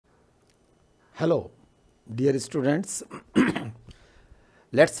Hello, dear students.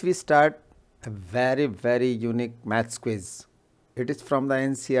 We start a very unique maths quiz. It is from the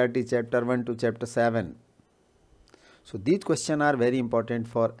Ncert chapter 1 to chapter 7. So these questions are very important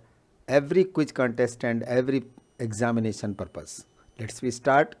for every quiz contest and every examination purpose. We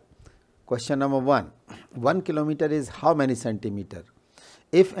start. Question number 1. 1 kilometer is how many centimeter?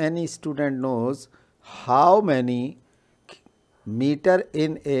 If any student knows how many meter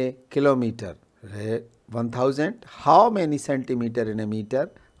in a kilometer, 1000, how many centimeter in a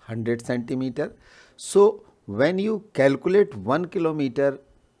meter? 100 centimeter. So when you calculate 1 kilometer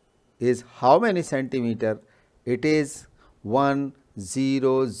is how many centimeter? It is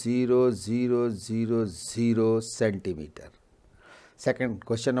 1,000,000 centimeter. Second,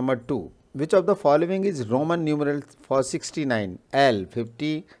 question number 2. Which of the following is Roman numeral for 69? L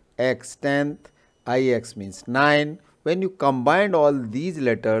 50, X 10th, IX means 9. When you combine all these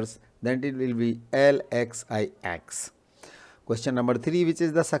letters, then it will be LXIX. Question number 3. Which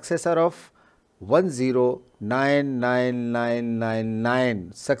is the successor of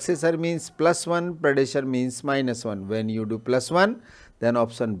 10,99999? Successor means +1, predecessor means -1. When you do +1, then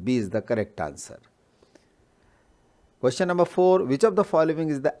option B is the correct answer. Question number 4. Which of the following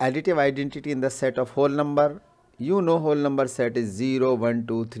is the additive identity in the set of whole number? You know whole number set is 0, 1,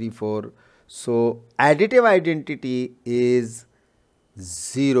 2, 3, 4. So additive identity is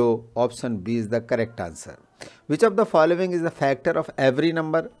 0. Option B is the correct answer. Which of the following is the factor of every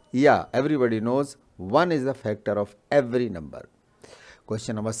number? Yeah, everybody knows 1 is the factor of every number.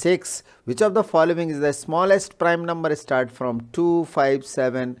 Question number 6. Which of the following is the smallest prime number? Start from 2, 5,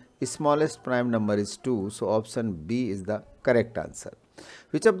 7. Smallest prime number is 2. So option B is the correct answer.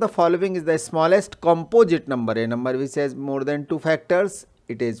 Which of the following is the smallest composite number? A number which has more than 2 factors.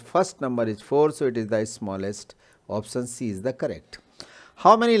 It is first number is 4. So it is the smallest. Option C is the correct.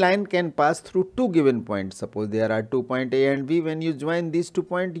 How many lines can pass through two given points? Suppose there are 2 points A and B. When you join these 2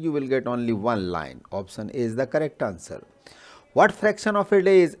 points, you will get only one line. Option A is the correct answer. What fraction of a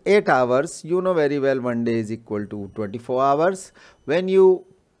day is 8 hours? You know very well 1 day is equal to 24 hours. When you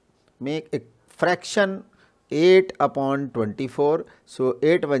make a fraction 8 upon 24, so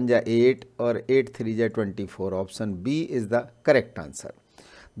 8 1 ja 8 or 8 3 ja 24. Option B is the correct answer.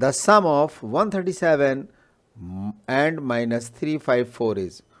 The sum of 137 and -354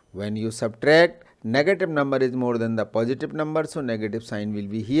 is, when you subtract, negative number is more than the positive number, so negative sign will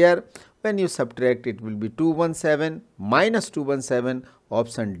be here. When you subtract, it will be 217 minus 217.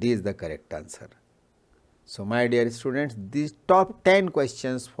 Option D is the correct answer. So my dear students, these top 10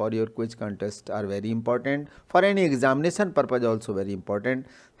 questions for your quiz contest are very important. For any examination purpose also very important.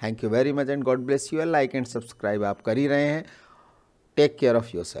 Thank you very much and God bless you. Like and subscribe आप कर ही रहे हैं. Take care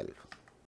of yourself.